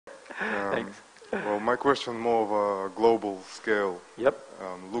Thanks. Well, my question more of a global scale. Yep.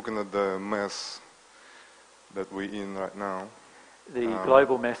 Looking at the mess that we're in right now. The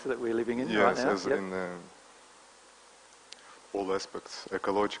global mess that we're living in right now. Yes, in all aspects,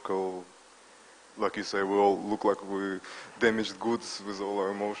 ecological. Like you say, we all look like we damaged goods with all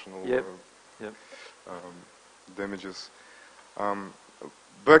our emotional damages.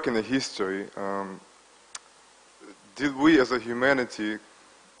 Back in the history, did we as a humanity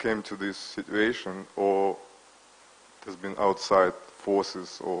came to this situation, or there's been outside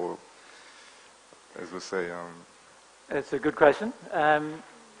forces, or as we say? It's a good question. It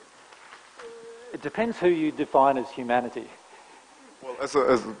depends who you define as humanity.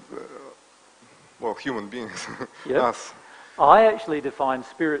 Well, human beings, yep. us. I actually define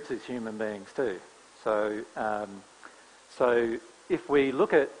spirits as human beings too. So, so if we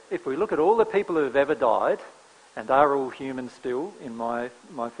look at all the people who have ever died, and are all human still, in my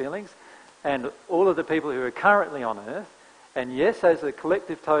feelings, and all of the people who are currently on Earth, and yes, as a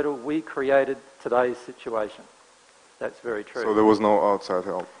collective total, we created today's situation. That's very true. So there was no outside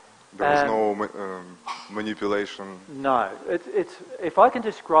help. There was no manipulation. No. It's if I can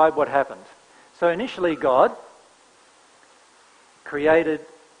describe what happened. So initially, God created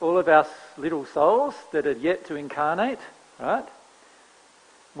all of our little souls that had yet to incarnate, right?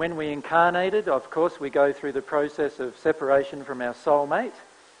 When we incarnated, of course, we go through the process of separation from our soulmate.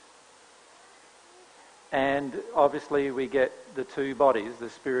 And obviously we get the two bodies, the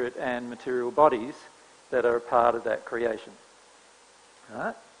spirit and material bodies, that are a part of that creation.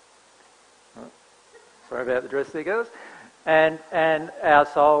 Right? Sorry about the dress there, girls. And our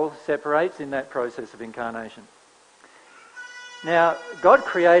soul separates in that process of incarnation. Now, God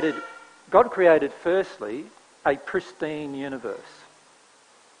created firstly a pristine universe.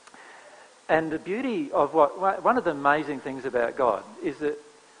 And the beauty of one of the amazing things about God is that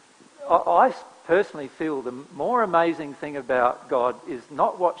I personally feel the more amazing thing about God is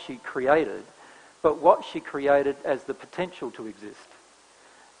not what she created, but what she created as the potential to exist.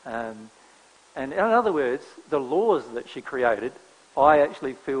 And in other words, the laws that she created, I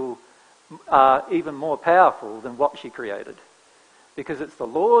actually feel are even more powerful than what she created. Because it's the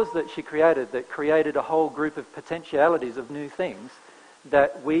laws that she created that created a whole group of potentialities of new things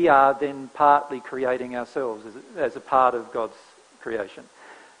that we are then partly creating ourselves as a part of God's creation.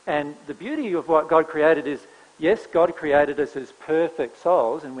 And the beauty of what God created is, yes, God created us as perfect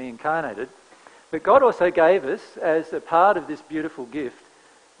souls and we incarnated, but God also gave us, as a part of this beautiful gift,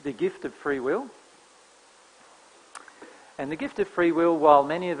 the gift of free will. And the gift of free will, while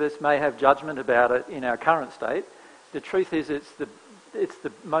many of us may have judgment about it in our current state, the truth is it's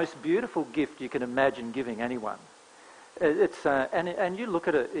the most beautiful gift you can imagine giving anyone. It's and you look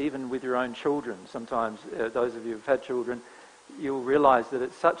at it even with your own children. Sometimes those of you who've had children, you'll realise that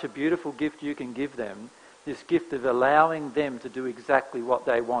it's such a beautiful gift you can give them, this gift of allowing them to do exactly what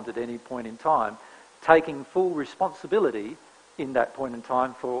they want at any point in time, taking full responsibility in that point in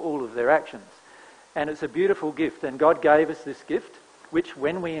time for all of their actions. And it's a beautiful gift, and God gave us this gift, which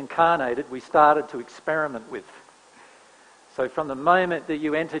when we incarnated, we started to experiment with. So from the moment that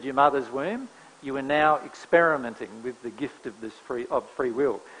you entered your mother's womb, you are now experimenting with the gift of this free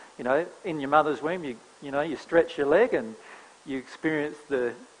will. You know, in your mother's womb, you stretch your leg and you experience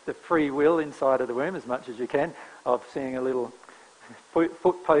the free will inside of the womb as much as you can, of seeing a little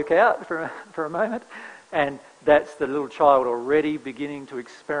foot poke out for a moment, and that's the little child already beginning to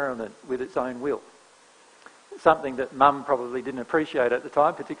experiment with its own will. Something that mum probably didn't appreciate at the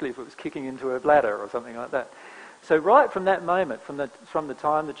time, particularly if it was kicking into her bladder or something like that. So right from that moment, from the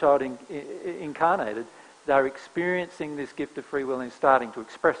time the child incarnated, they're experiencing this gift of free will and starting to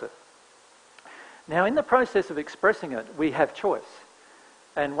express it. Now, in the process of expressing it, we have choice.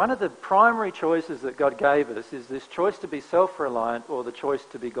 And one of the primary choices that God gave us is this choice to be self-reliant or the choice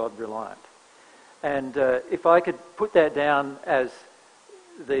to be God-reliant. And if I could put that down as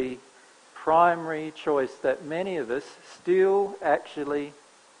the primary choice that many of us still actually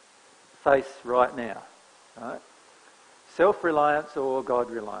face right now, right? Self-reliance or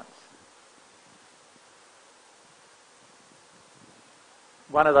God-reliance.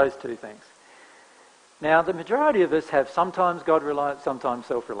 One of those two things. Now, the majority of us have sometimes God-reliance, sometimes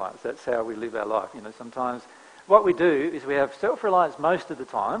self-reliance. That's how we live our life. You know, sometimes what we do is we have self-reliance most of the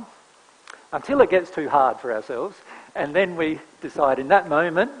time until it gets too hard for ourselves, and then we decide in that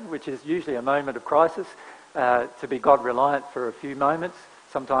moment, which is usually a moment of crisis, to be God-reliant for a few moments,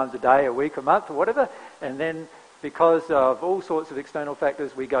 sometimes a day, a week, a month, or whatever, and then because of all sorts of external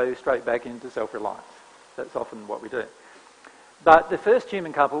factors, we go straight back into self-reliance. That's often what we do. But the first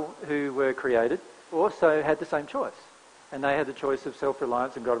human couple who were created also had the same choice. and they had the choice of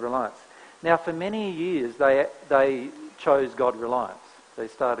self-reliance and God-reliance. Now, for many years, they chose God-reliance. They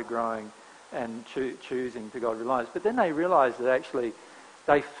started growing and choosing to God-reliance. But then they realised that actually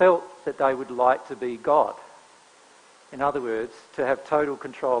they felt that they would like to be God. In other words, to have total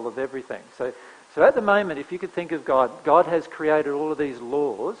control of everything. So at the moment, if you could think of God, God has created all of these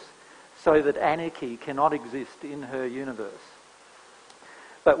laws so that anarchy cannot exist in her universe.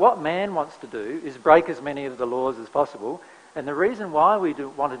 But what man wants to do is break as many of the laws as possible. And the reason why we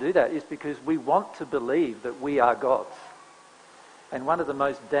want to do that is because we want to believe that we are gods. And one of the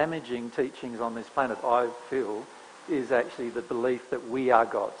most damaging teachings on this planet, I feel, is actually the belief that we are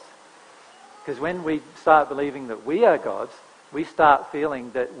gods. Because when we start believing that we are gods, we start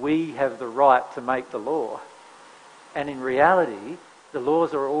feeling that we have the right to make the law. And in reality, the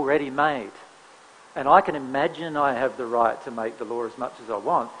laws are already made. And I can imagine I have the right to make the law as much as I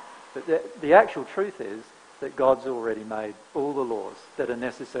want, but the actual truth is that God's already made all the laws that are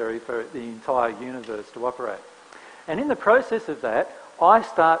necessary for the entire universe to operate. And in the process of that, I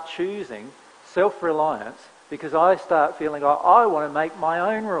start choosing self-reliance because I start feeling like I want to make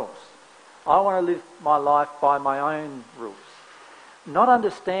my own rules. I want to live my life by my own rules. Not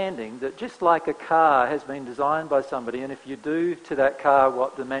understanding that just like a car has been designed by somebody, and if you do to that car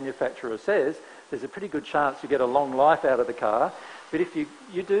what the manufacturer says, there's a pretty good chance you get a long life out of the car. But if you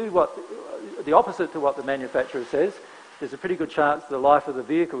do the opposite to what the manufacturer says, there's a pretty good chance the life of the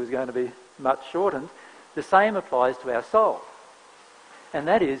vehicle is going to be much shortened. The same applies to our soul. And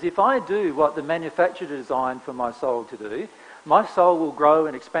that is, if I do what the manufacturer designed for my soul to do, my soul will grow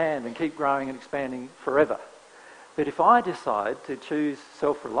and expand and keep growing and expanding forever. But if I decide to choose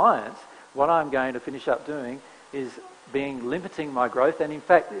self-reliance, what I'm going to finish up doing is limiting my growth, and in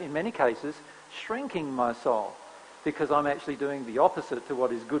fact, in many cases, shrinking my soul, because I'm actually doing the opposite to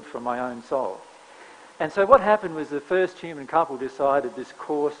what is good for my own soul. And so what happened was the first human couple decided this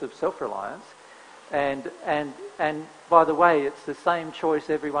course of self-reliance, and by the way, it's the same choice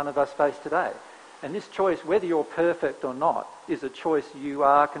every one of us face today. And this choice, whether you're perfect or not, is a choice you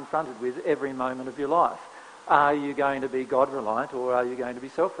are confronted with every moment of your life. Are you going to be God-reliant or are you going to be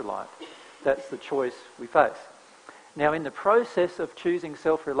self-reliant? That's the choice we face. Now, in the process of choosing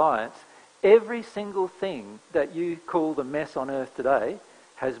self-reliance, every single thing that you call the mess on earth today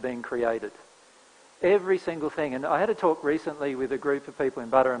has been created. Every single thing. And I had a talk recently with a group of people in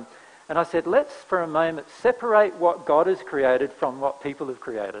Butterham, and I said, let's for a moment separate what God has created from what people have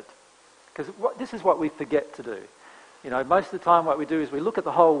created. Because this is what we forget to do. You know, most of the time what we do is we look at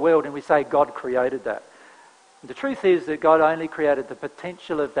the whole world and we say God created that. And the truth is that God only created the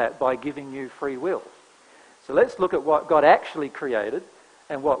potential of that by giving you free will. So let's look at what God actually created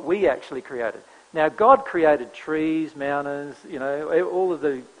and what we actually created. Now, God created trees, mountains, you know, all of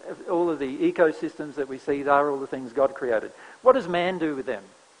the ecosystems that we see, they are all the things God created. What does man do with them?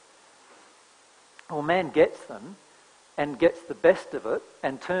 Well, man gets them and gets the best of it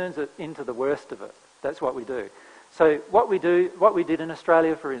and turns it into the worst of it. That's what we do. So what we did in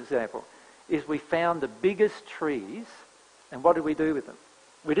Australia, for example, is we found the biggest trees, and what did we do with them?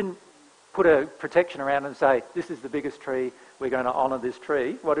 We didn't put a protection around and say, this is the biggest tree, we're going to honour this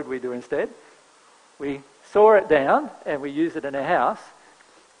tree. What did we do instead? We saw it down and we use it in a house,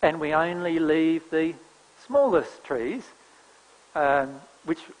 and we only leave the smallest trees,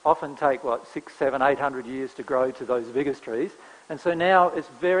 which often take, 600, 700, 800 years to grow to those biggest trees. And so now it's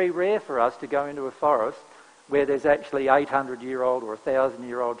very rare for us to go into a forest where there's actually 800-year-old or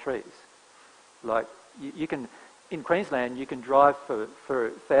 1,000-year-old trees. Like, you can, in Queensland, you can drive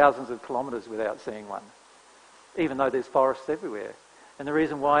for thousands of kilometres without seeing one, even though there's forests everywhere. And the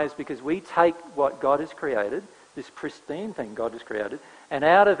reason why is because we take what God has created, this pristine thing God has created, and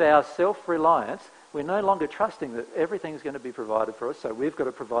out of our self-reliance, we're no longer trusting that everything's going to be provided for us, so we've got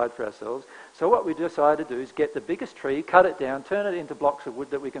to provide for ourselves. So what we decide to do is get the biggest tree, cut it down, turn it into blocks of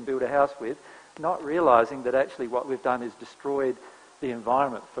wood that we can build a house with, not realising that actually what we've done is destroyed the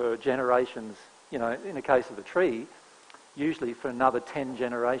environment for generations. You know, in the case of a tree, usually for another 10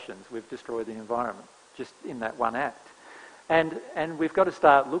 generations, we've destroyed the environment just in that one act. And we've got to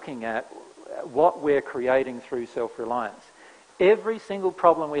start looking at what we're creating through self-reliance. Every single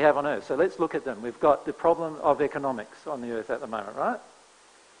problem we have on earth, so let's look at them. We've got the problem of economics on the earth at the moment, right?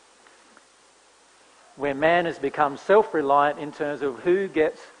 Where man has become self-reliant in terms of who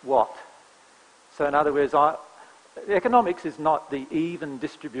gets what. So in other words, economics is not the even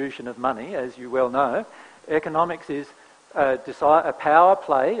distribution of money, as you well know. Economics is a power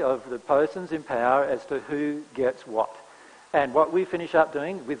play of the persons in power as to who gets what. And what we finish up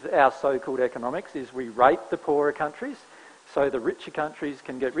doing with our so-called economics is we rate the poorer countries, so the richer countries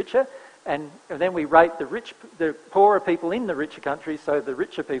can get richer, And then we rate the poorer people in the richer countries, so the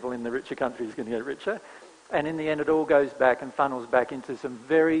richer people in the richer countries are going to get richer. And in the end, it all goes back and funnels back into some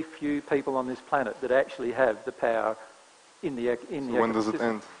very few people on this planet that actually have the power in the So when does it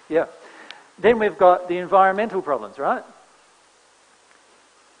end? Yeah. Then we've got the environmental problems, right?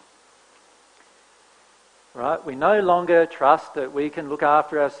 Right. We no longer trust that we can look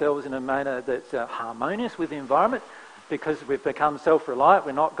after ourselves in a manner that's harmonious with the environment, because we've become self-reliant.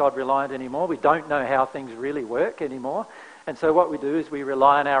 We're not God-reliant anymore. We don't know how things really work anymore. And so what we do is we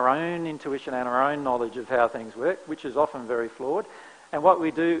rely on our own intuition and our own knowledge of how things work, which is often very flawed. And what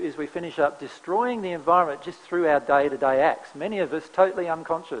we do is we finish up destroying the environment just through our day-to-day acts. Many of us totally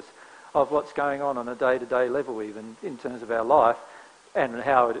unconscious of what's going on a day-to-day level, even in terms of our life, and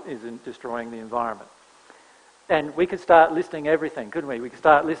how it is destroying the environment. And we could start listing everything, couldn't we? We could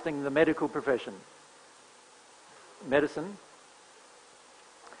start listing the medical profession. Medicine,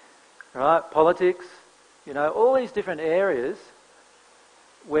 right? Politics, all these different areas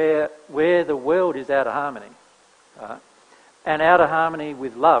where the world is out of harmony, right? And out of harmony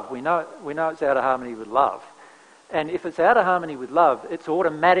with love. We know it's out of harmony with love. And if it's out of harmony with love, it's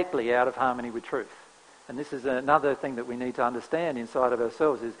automatically out of harmony with truth. And this is another thing that we need to understand inside of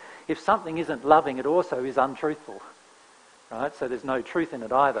ourselves, is if something isn't loving, it also is untruthful. Right? So there's no truth in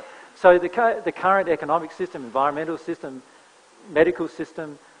it either. So the current economic system, environmental system, medical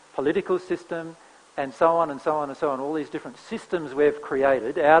system, political system, and so on and so on and so on, all these different systems we've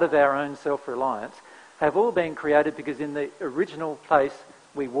created out of our own self-reliance have all been created because in the original place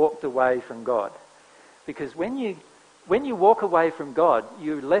we walked away from God. Because when you walk away from God,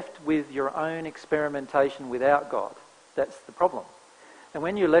 you're left with your own experimentation without God. That's the problem. And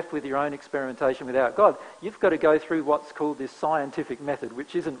when you're left with your own experimentation without God, you've got to go through what's called this scientific method,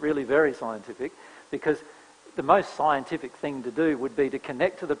 which isn't really very scientific, because the most scientific thing to do would be to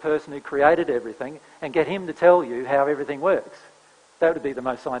connect to the person who created everything and get him to tell you how everything works. That would be the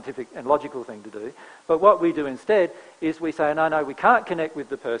most scientific and logical thing to do. But what we do instead is we say, no, we can't connect with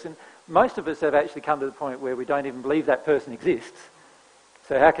the person. Most of us have actually come to the point where we don't even believe that person exists.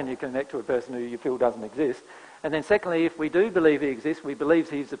 So how can you connect to a person who you feel doesn't exist? And then secondly, if we do believe he exists, we believe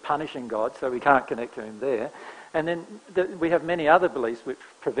he's a punishing God, so we can't connect to him there. And then we have many other beliefs which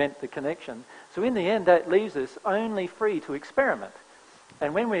prevent the connection. So in the end, that leaves us only free to experiment.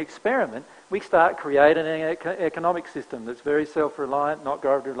 And when we experiment, we start creating an economic system that's very self-reliant, not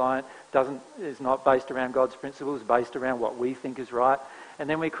God-reliant, is not based around God's principles, based around what we think is right. And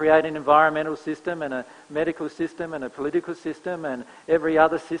then we create an environmental system and a medical system and a political system and every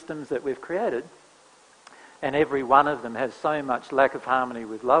other systems that we've created. And every one of them has so much lack of harmony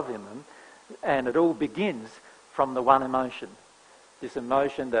with love in them. And it all begins from the one emotion. This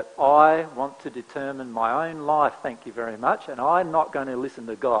emotion that I want to determine my own life, thank you very much, and I'm not going to listen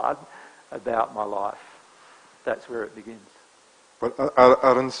to God about my life. That's where it begins. But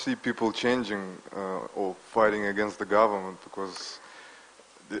I don't see people changing or fighting against the government, because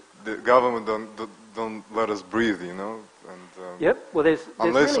the government don't let us breathe, And yep. Well, there's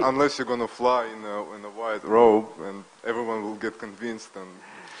unless you're going to fly in a white robe, and everyone will get convinced, and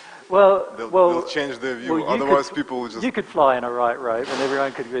they'll change their view. Otherwise, people will just... You could fly in a white robe, and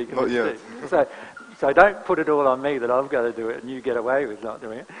everyone could be convinced. Not yet. So don't put it all on me that I've got to do it, and you get away with not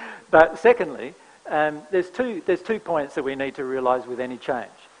doing it. But secondly, there's two points that we need to realise with any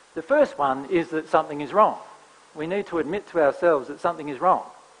change. The first one is that something is wrong. We need to admit to ourselves that something is wrong.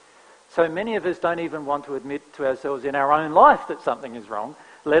 So many of us don't even want to admit to ourselves in our own life that something is wrong,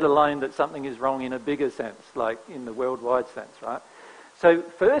 let alone that something is wrong in a bigger sense, like in the worldwide sense, right? So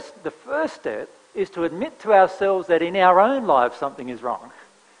the first step is to admit to ourselves that in our own life something is wrong.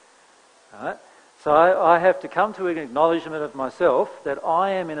 Right? So I have to come to an acknowledgement of myself that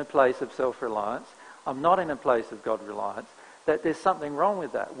I am in a place of self-reliance. I'm not in a place of God-reliance. That there's something wrong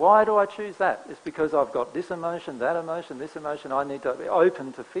with that. Why do I choose that? It's because I've got this emotion, that emotion, this emotion. I need to be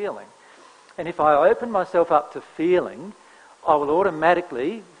open to feeling. And if I open myself up to feeling, I will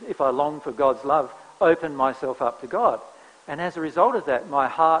automatically, if I long for God's love, open myself up to God. And as a result of that, my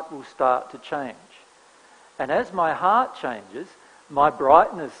heart will start to change. And as my heart changes, my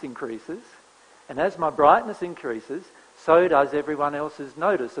brightness increases. And as my brightness increases, so does everyone else's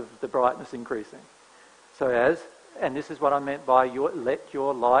notice of the brightness increasing. And this is what I meant by let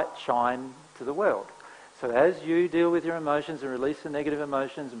your light shine to the world. So as you deal with your emotions and release the negative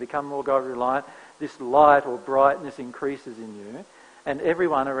emotions and become more God-reliant, this light or brightness increases in you, and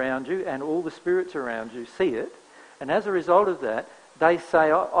everyone around you and all the spirits around you see it. And as a result of that, they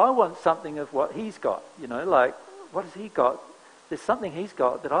say, I want something of what he's got. Like, what has he got? There's something he's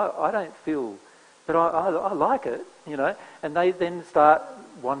got that I don't feel, but I like it, And they then start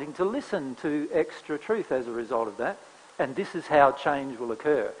wanting to listen to extra truth as a result of that. And this is how change will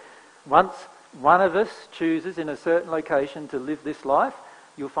occur. Once one of us chooses in a certain location to live this life,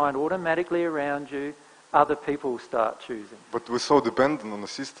 you'll find automatically around you other people start choosing. But we're so dependent on the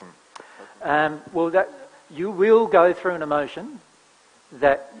system. You will go through an emotion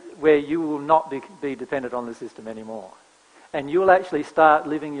where you will not be dependent on the system anymore. And you'll actually start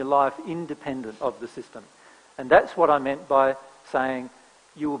living your life independent of the system. And that's what I meant by saying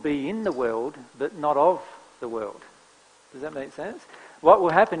you will be in the world, but not of the world. Does that make sense? What will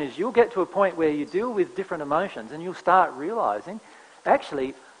happen is you'll get to a point where you deal with different emotions and you'll start realising,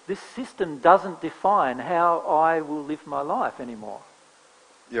 actually, this system doesn't define how I will live my life anymore.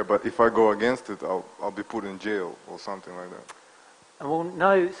 Yeah, but if I go against it, I'll be put in jail or something like that. Well,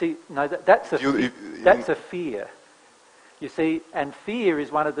 no, that's a fear. You see, and fear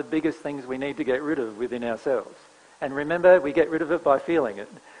is one of the biggest things we need to get rid of within ourselves. And remember, we get rid of it by feeling it,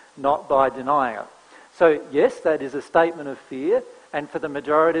 not by denying it. So yes, that is a statement of fear, and for the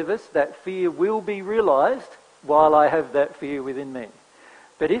majority of us, that fear will be realised while I have that fear within me.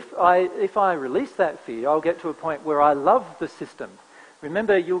 But if I release that fear, I'll get to a point where I love the system.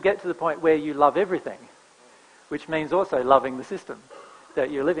 Remember, you'll get to the point where you love everything, which means also loving the system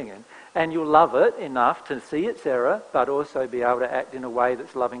that you're living in. And you'll love it enough to see its error, but also be able to act in a way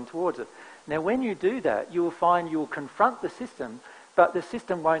that's loving towards it. Now, when you do that, you'll find you'll confront the system, but the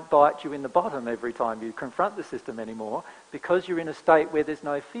system won't bite you in the bottom every time you confront the system anymore, because you're in a state where there's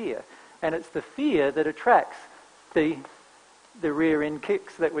no fear. And it's the fear that attracts the rear end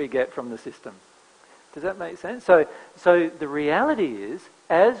kicks that we get from the system. Does that make sense? So the reality is,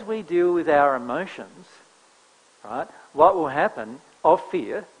 as we deal with our emotions, right, what will happen of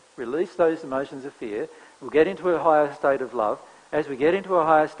fear, release those emotions of fear, we'll get into a higher state of love. As we get into a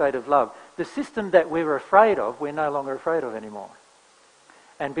higher state of love, the system that we were afraid of, we're no longer afraid of anymore.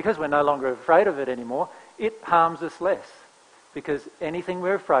 And because we're no longer afraid of it anymore, it harms us less. Because anything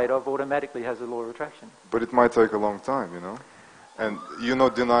we're afraid of automatically has a law of attraction. But it might take a long time, you know? And you're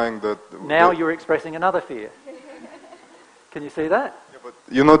not denying that... Now you're expressing another fear. Can you see that? Yeah, but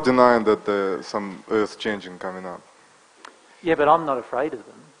you're not denying that there's some earth changing coming up. Yeah, but I'm not afraid of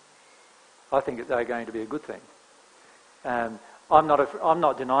them. I think they're going to be a good thing. I'm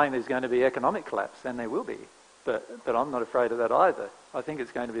not denying there's going to be economic collapse, and there will be. But I'm not afraid of that either. I think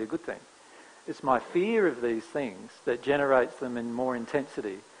it's going to be a good thing. It's my fear of these things that generates them in more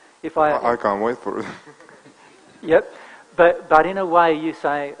intensity. I can't wait for it. Yep. But in a way you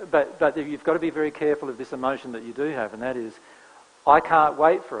say, but you've got to be very careful of this emotion that you do have, and that is, I can't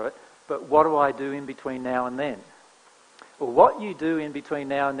wait for it, but what do I do in between now and then? Well, what you do in between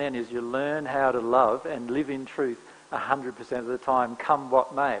now and then is you learn how to love and live in truth 100% of the time, come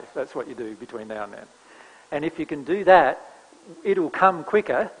what may. That's what you do between now and then. And if you can do that, it'll come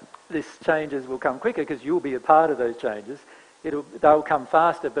quicker. These changes will come quicker because you'll be a part of those changes. They'll come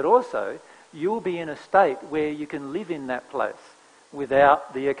faster, but also you'll be in a state where you can live in that place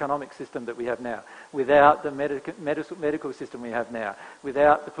without the economic system that we have now, without the medical system we have now,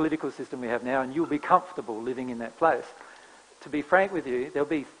 without the political system we have now, and you'll be comfortable living in that place. To be frank with you, there'll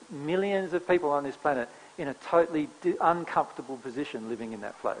be millions of people on this planet in a totally uncomfortable position living in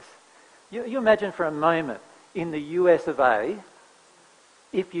that place. You imagine for a moment, in the US of A,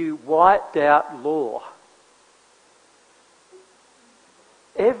 if you wiped out law,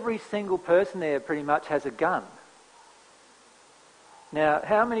 every single person there pretty much has a gun. Now,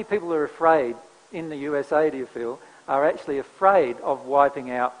 how many people are afraid in the USA, do you feel, are actually afraid of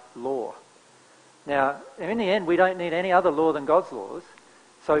wiping out law? Now, in the end, we don't need any other law than God's laws.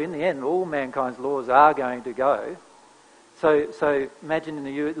 So in the end, all mankind's laws are going to go. So imagine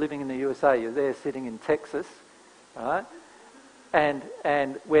living in the USA, you're there sitting in Texas, right? And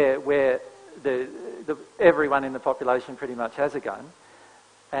where everyone in the population pretty much has a gun.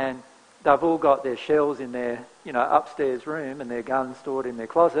 And they've all got their shells in their, upstairs room and their guns stored in their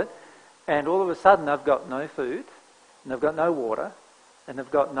closet. And all of a sudden they've got no food, and they've got no water, and they've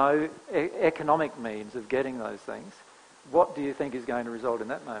got no economic means of getting those things. What do you think is going to result in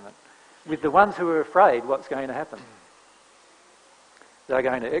that moment? With the ones who are afraid, what's going to happen? They're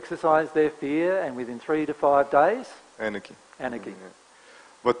going to exercise their fear, and within 3 to 5 days... Anarchy. Anarchy. Yeah.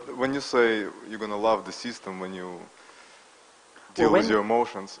 But when you say you're going to love the system when you deal with your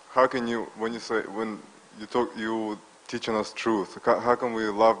emotions, how can you, when you teaching us truth, how can we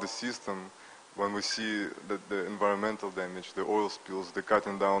love the system when we see the environmental damage, the oil spills, the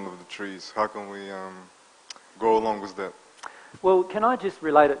cutting down of the trees? How can we go along with that? Well, can I just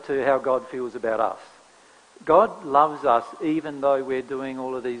relate it to how God feels about us? God loves us even though we're doing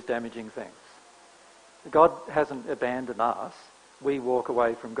all of these damaging things. God hasn't abandoned us. we walk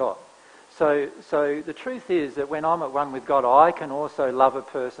away from God. So the truth is that when I'm at one with God, I can also love a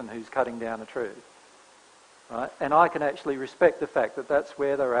person who's cutting down a tree. Right? And I can actually respect the fact that that's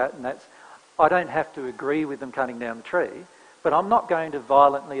where they're at, and I don't have to agree with them cutting down the tree, but I'm not going to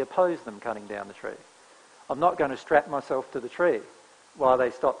violently oppose them cutting down the tree. I'm not going to strap myself to the tree while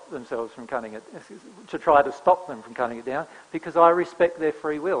they stop themselves from cutting it, to try to stop them from cutting it down, because I respect their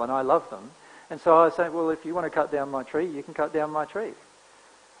free will and I love them. And so I say, well, if you want to cut down my tree, you can cut down my tree.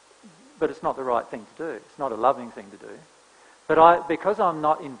 But it's not the right thing to do. It's not a loving thing to do. But because I'm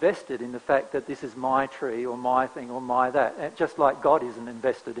not invested in the fact that this is my tree or my thing or my that, just like God isn't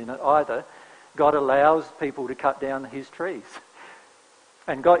invested in it either, God allows people to cut down his trees.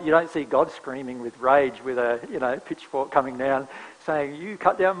 And God, you don't see God screaming with rage with a pitchfork coming down saying, you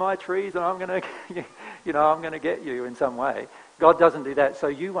cut down my trees and I'm going to, I'm going to get you in some way. God doesn't do that, so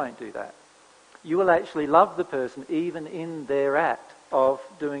you won't do that. You will actually love the person even in their act of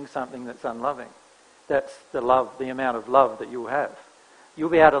doing something that's unloving. That's the amount of love that you'll have. You'll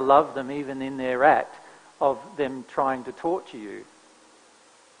be able to love them even in their act of them trying to torture you.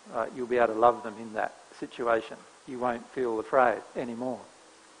 You'll be able to love them in that situation. You won't feel afraid anymore.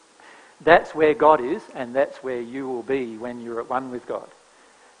 That's where God is, and that's where you will be when you're at one with God.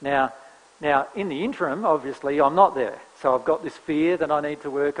 Now, in the interim, obviously, I'm not there. So I've got this fear that I need to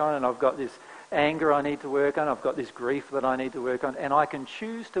work on, and I've got this anger I need to work on, I've got this grief that I need to work on, and I can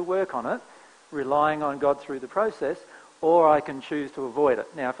choose to work on it, relying on God through the process, or I can choose to avoid it.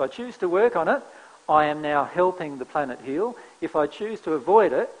 Now, if I choose to work on it, I am now helping the planet heal. If I choose to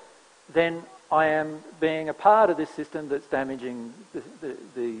avoid it, then I am being a part of this system that's damaging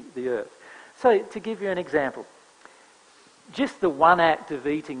the earth. So, to give you an example, just the one act of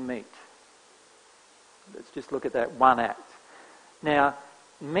eating meat. Let's just look at that one act. Now,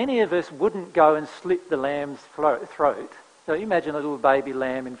 many of us wouldn't go and slit the lamb's throat. So imagine a little baby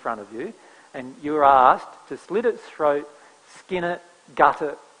lamb in front of you, and you're asked to slit its throat, skin it, gut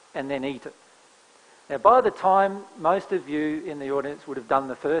it, and then eat it. Now, by the time most of you in the audience would have done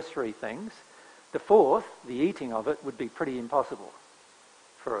the first three things, the fourth, the eating of it, would be pretty impossible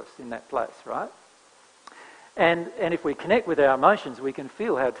for us in that place, right? And if we connect with our emotions, we can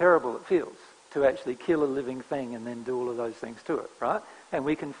feel how terrible it feels to actually kill a living thing and then do all of those things to it, right? And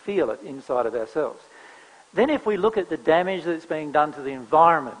we can feel it inside of ourselves. Then if we look at the damage that's being done to the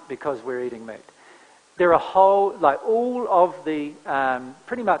environment because we're eating meat, there are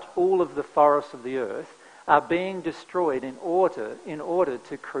pretty much all of the forests of the earth are being destroyed in order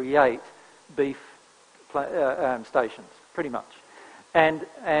to create beef stations, pretty much. And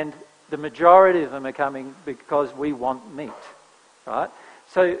the majority of them are coming because we want meat, right?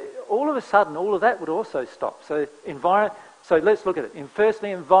 So all of a sudden, all of that would also stop. So let's look at it.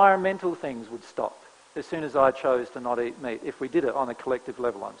 Firstly, environmental things would stop as soon as I chose to not eat meat, if we did it on a collective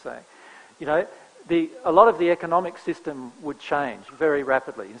level, I'm saying. A lot of the economic system would change very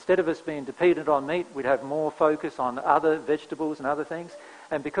rapidly. Instead of us being dependent on meat, we'd have more focus on other vegetables and other things.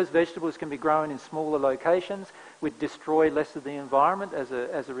 And because vegetables can be grown in smaller locations, we'd destroy less of the environment as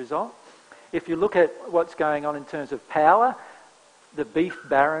a result. If you look at what's going on in terms of power, the beef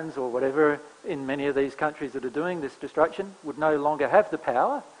barons or whatever in many of these countries that are doing this destruction would no longer have the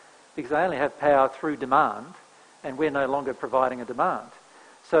power because they only have power through demand, and we're no longer providing a demand.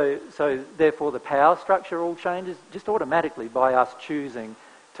 So therefore the power structure all changes just automatically by us choosing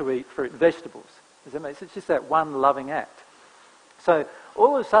to eat fruit and vegetables. Does that make sense? It's just that one loving act. So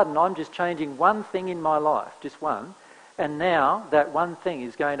all of a sudden I'm just changing one thing in my life, just one, and now that one thing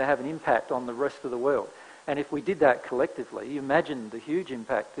is going to have an impact on the rest of the world. And if we did that collectively, you imagine the huge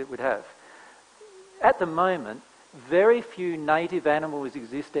impact it would have. At the moment, very few native animals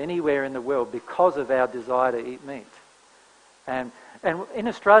exist anywhere in the world because of our desire to eat meat. And in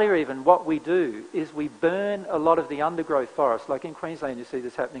Australia even, what we do is we burn a lot of the undergrowth forests. Like in Queensland, you see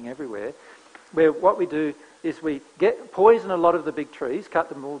this happening everywhere, where what we do is we poison a lot of the big trees, cut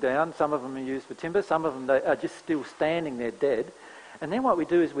them all down. Some of them are used for timber, some of them are just still standing there dead. And then what we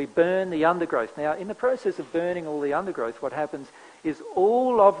do is we burn the undergrowth. Now, in the process of burning all the undergrowth, what happens is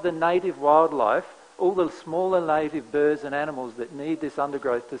all of the native wildlife, all the smaller native birds and animals that need this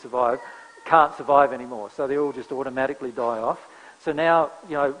undergrowth to survive, can't survive anymore. So they all just automatically die off. So now,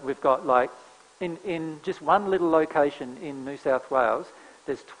 we've got in just one little location in New South Wales,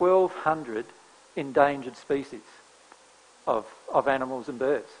 there's 1,200 endangered species of animals and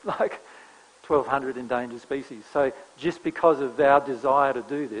birds. 1,200 endangered species. So just because of our desire to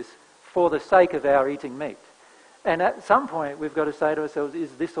do this, for the sake of our eating meat. And at some point we've got to say to ourselves,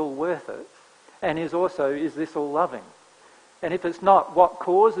 is this all worth it? And is this all loving? And if it's not, what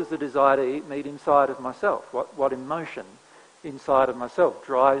causes the desire to eat meat inside of myself? What emotion inside of myself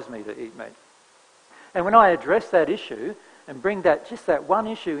drives me to eat meat. And when I address that issue and bring just that one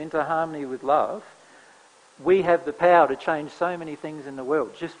issue into harmony with love, we have the power to change so many things in the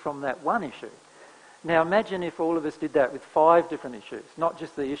world just from that one issue. Now imagine if all of us did that with 5 different issues, not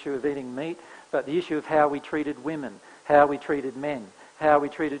just the issue of eating meat, but the issue of how we treated women, how we treated men, how we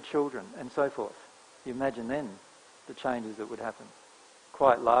treated children, and so forth. You imagine then the changes that would happen.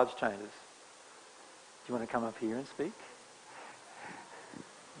 Quite large changes. Do you want to come up here and speak?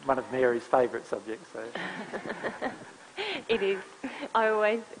 One of Mary's favourite subjects. So. It is. I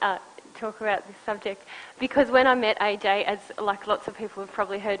always talk about this subject because when I met AJ, as like lots of people have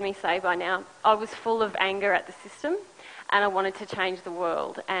probably heard me say by now, I was full of anger at the system and I wanted to change the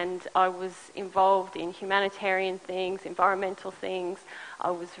world, and I was involved in humanitarian things, environmental things.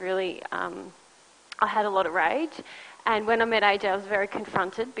 I was really, I had a lot of rage, and when I met AJ I was very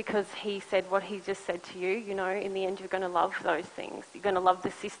confronted because he said what he just said to you, you know, in the end you're going to love those things, you're going to love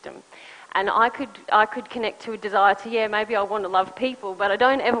the system. And I could connect to a desire to, yeah, maybe I want to love people, but I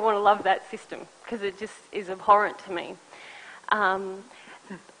don't ever want to love that system because it just is abhorrent to me.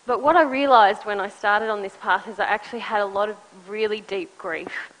 But what I realised when I started on this path is I actually had a lot of really deep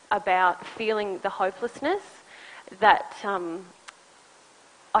grief about feeling the hopelessness that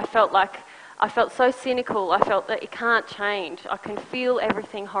I felt so cynical. I felt that it can't change. I can feel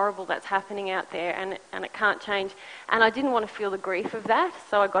everything horrible that's happening out there and it can't change. And I didn't want to feel the grief of that,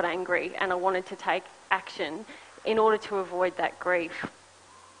 so I got angry and I wanted to take action in order to avoid that grief.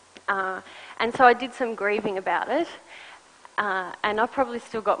 And so I did some grieving about it. And I've probably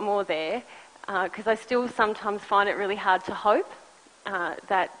still got more there because I still sometimes find it really hard to hope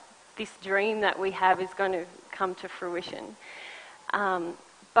that this dream that we have is going to come to fruition.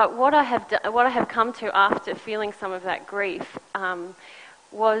 But what I have come to after feeling some of that grief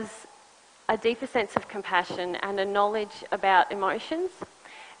was a deeper sense of compassion and a knowledge about emotions,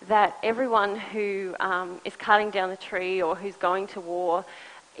 that everyone who is cutting down the tree or who's going to war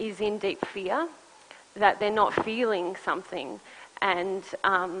is in deep fear, that they're not feeling something, and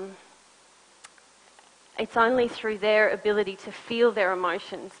it's only through their ability to feel their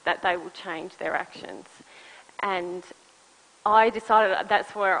emotions that they will change their actions. And I decided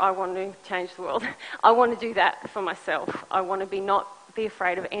that's where I want to change the world. I want to do that for myself. I want to not be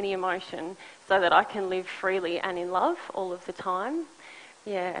afraid of any emotion so that I can live freely and in love all of the time.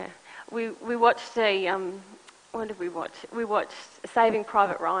 Yeah. We watched what did we watch? We watched Saving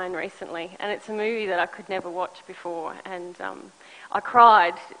Private Ryan recently, and it's a movie that I could never watch before, and I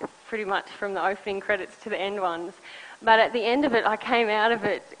cried pretty much from the opening credits to the end ones. But at the end of it, I came out of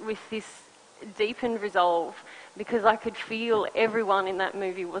it with this deepened resolve because I could feel everyone in that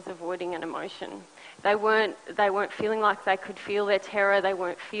movie was avoiding an emotion. They weren't feeling like they could feel their terror. They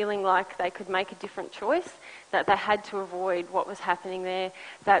weren't feeling like they could make a different choice, that they had to avoid what was happening there,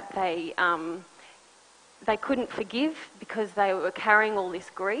 that they couldn't forgive because they were carrying all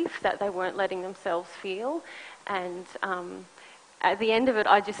this grief that they weren't letting themselves feel. And at the end of it,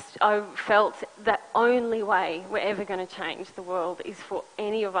 I felt that only way we're ever going to change the world is for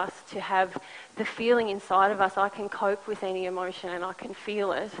any of us to have the feeling inside of us, I can cope with any emotion and I can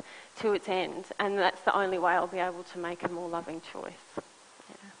feel it to its end. And that's the only way I'll be able to make a more loving choice.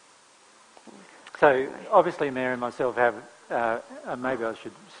 Yeah. So obviously Mary and myself have, maybe I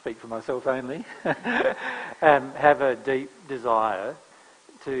should speak for myself only, have a deep desire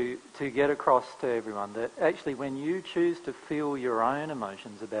to get across to everyone that actually when you choose to feel your own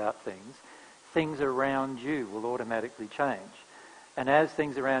emotions about things, things around you will automatically change. And as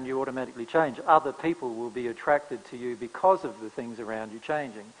things around you automatically change, other people will be attracted to you because of the things around you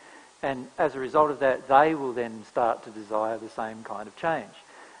changing. And as a result of that, they will then start to desire the same kind of change.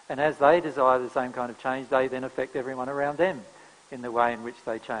 And as they desire the same kind of change, they then affect everyone around them in the way in which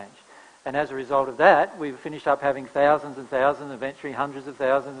they change. And as a result of that, we've finished up having thousands and thousands, eventually hundreds of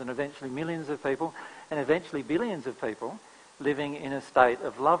thousands, and eventually millions of people, and eventually billions of people living in a state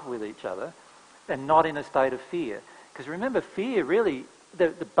of love with each other and not in a state of fear. Because remember, fear really, the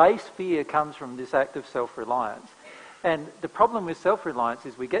base fear comes from this act of self-reliance. And the problem with self-reliance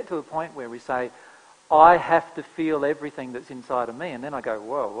is we get to a point where we say, I have to feel everything that's inside of me. And then I go,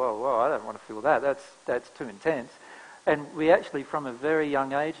 whoa, I don't want to feel that. That's too intense. And we actually, from a very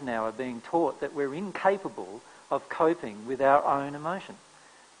young age now, are being taught that we're incapable of coping with our own emotion.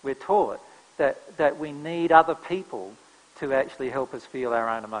 We're taught that we need other people to actually help us feel our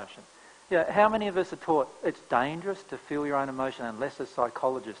own emotion. You know, how many of us are taught it's dangerous to feel your own emotion unless a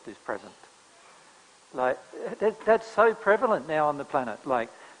psychologist is present? Like, that's so prevalent now on the planet. Like,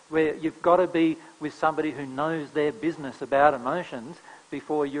 where you've got to be with somebody who knows their business about emotions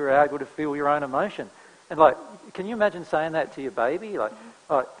before you're able to feel your own emotion. And like, can you imagine saying that to your baby? Like,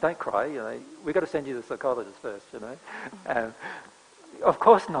 oh, don't cry, you know, we've got to send you to the psychologist first, you know. Of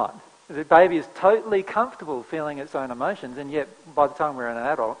course not. The baby is totally comfortable feeling its own emotions, and yet by the time we're an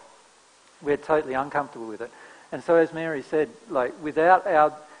adult, we're totally uncomfortable with it. And so as Mary said, like, without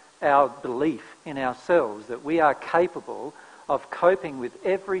our belief in ourselves that we are capable of coping with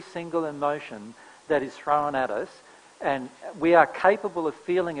every single emotion that is thrown at us, and we are capable of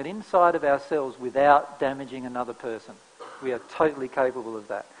feeling it inside of ourselves without damaging another person. We are totally capable of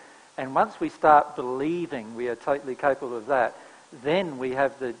that. And once we start believing we are totally capable of that, then we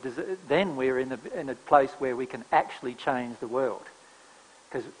have then we're in a place where we can actually change the world,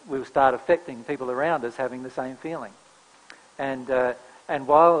 because we'll start affecting people around us having the same feeling. And the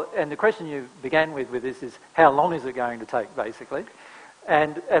question you began with this is, how long is it going to take, basically?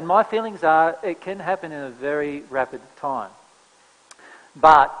 And my feelings are, it can happen in a very rapid time.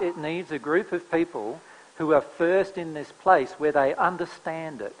 But it needs a group of people who are first in this place where they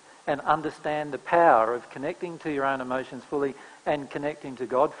understand it and understand the power of connecting to your own emotions fully and connecting to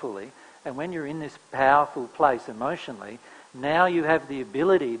God fully. And when you're in this powerful place emotionally, now you have the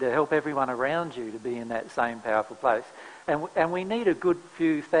ability to help everyone around you to be in that same powerful place. And we need a good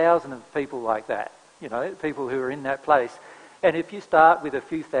few thousand of people like that, you know, people who are in that place. And if you start with a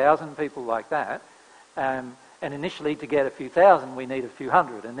few thousand people like that, and initially to get a few thousand, we need a few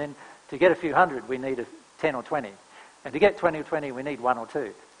hundred. And then to get a few hundred, we need 10 or 20. And to get 20 or 20, we need 1 or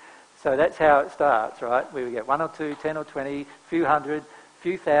 2. So that's how it starts, right? We get 1 or 2, 10 or 20, few hundred,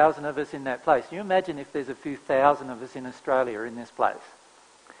 few thousand of us in that place. Can you imagine if there's a few thousand of us in Australia in this place?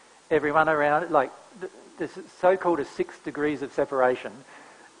 Everyone around it, like, there's so-called 6 degrees of separation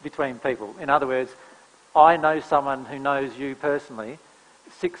between people. In other words, I know someone who knows you personally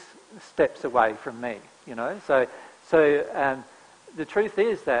 6 steps away from me, you know. So the truth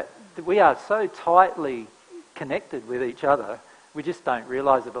is that we are so tightly connected with each other, we just don't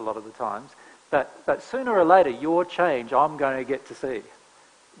realise it a lot of the times. But sooner or later, your change I'm going to get to see.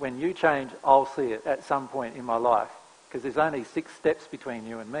 When you change, I'll see it at some point in my life, because there's only 6 steps between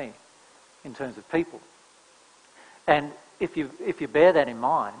you and me in terms of people. And if you bear that in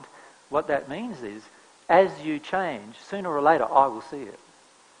mind, what that means is, as you change, sooner or later I will see it.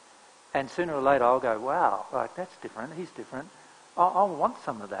 And sooner or later I'll go, wow, like, that's different, he's different. I want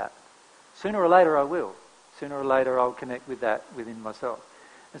some of that. Sooner or later I will. Sooner or later I'll connect with that within myself.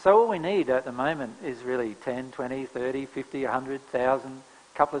 And so all we need at the moment is really 10, 20, 30, 50, 100, 1,000,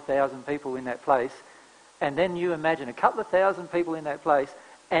 a couple of thousand people in that place. And then you imagine a couple of thousand people in that place,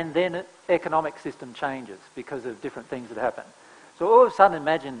 and then an economic system changes because of different things that happen. So all of a sudden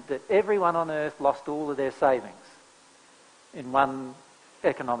imagine that everyone on earth lost all of their savings in one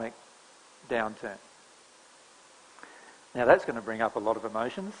economic downturn. Now that's going to bring up a lot of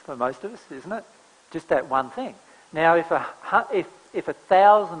emotions for most of us, isn't it? Just that one thing. Now if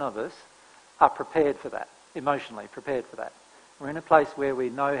 1,000 of us are prepared for that, emotionally prepared for that, we're in a place where we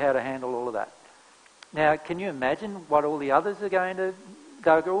know how to handle all of that. Now can you imagine what all the others are going to,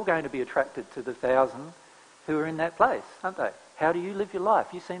 they're all going to be attracted to the 1,000 who are in that place, aren't they? How do you live your life?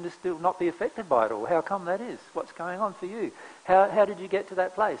 You seem to still not be affected by it all. How come that is? What's going on for you? How did you get to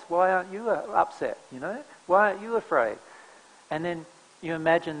that place? Why aren't you upset, you know? Why aren't you afraid? And then you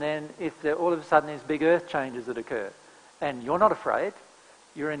imagine then if there, all of a sudden there's big earth changes that occur and you're not afraid,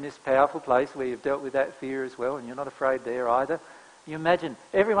 you're in this powerful place where you've dealt with that fear as well and you're not afraid there either. You imagine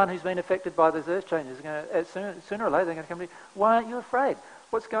everyone who's been affected by those earth changes is going to, sooner or later they're going to come to you, why aren't you afraid?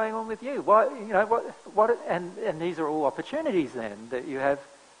 What's going on with you? Why, you know, what? And these are all opportunities then that you have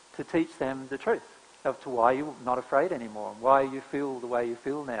to teach them the truth of to why you're not afraid anymore, and why you feel the way you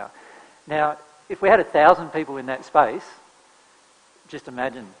feel now. Now, if we had 1,000 people in that space, just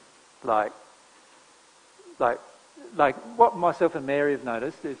imagine, like what myself and Mary have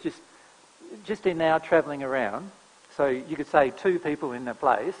noticed is just in our travelling around. So you could say 2 people in that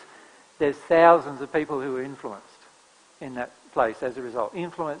place. There's thousands of people who are influenced in that place as a result.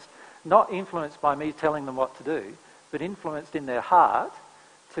 Not influenced by me telling them what to do, but influenced in their heart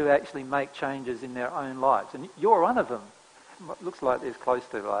to actually make changes in their own lives. And you're one of them. It looks like there's close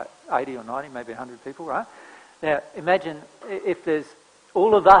to like 80 or 90, maybe 100 people, right? Now, imagine if there's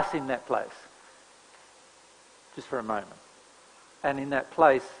all of us in that place, just for a moment. And in that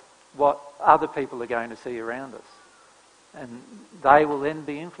place, what other people are going to see around us. And they will then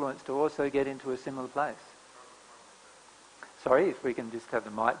be influenced to also get into a similar place. Sorry, if we can just have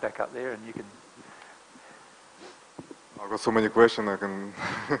the mic back up there and you can... I've got so many questions I can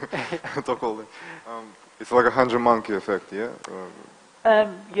talk all day. It's like 100 monkey effect, yeah?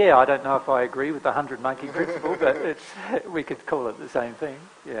 Yeah, I don't know if I agree with the 100 monkey principle, but we could call it the same thing.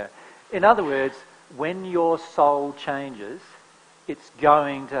 Yeah. In other words, when your soul changes, it's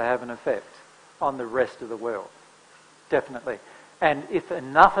going to have an effect on the rest of the world. Definitely. And if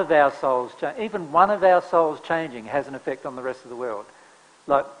enough of our souls change, even one of our souls changing has an effect on the rest of the world.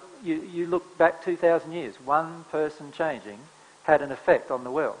 Like, you look back 2,000 years, one person changing had an effect on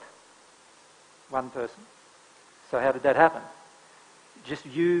the world. One person. So how did that happen? Just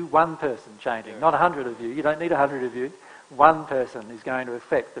you, one person changing, not 100 of you. You don't need 100 of you. One person is going to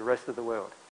affect the rest of the world.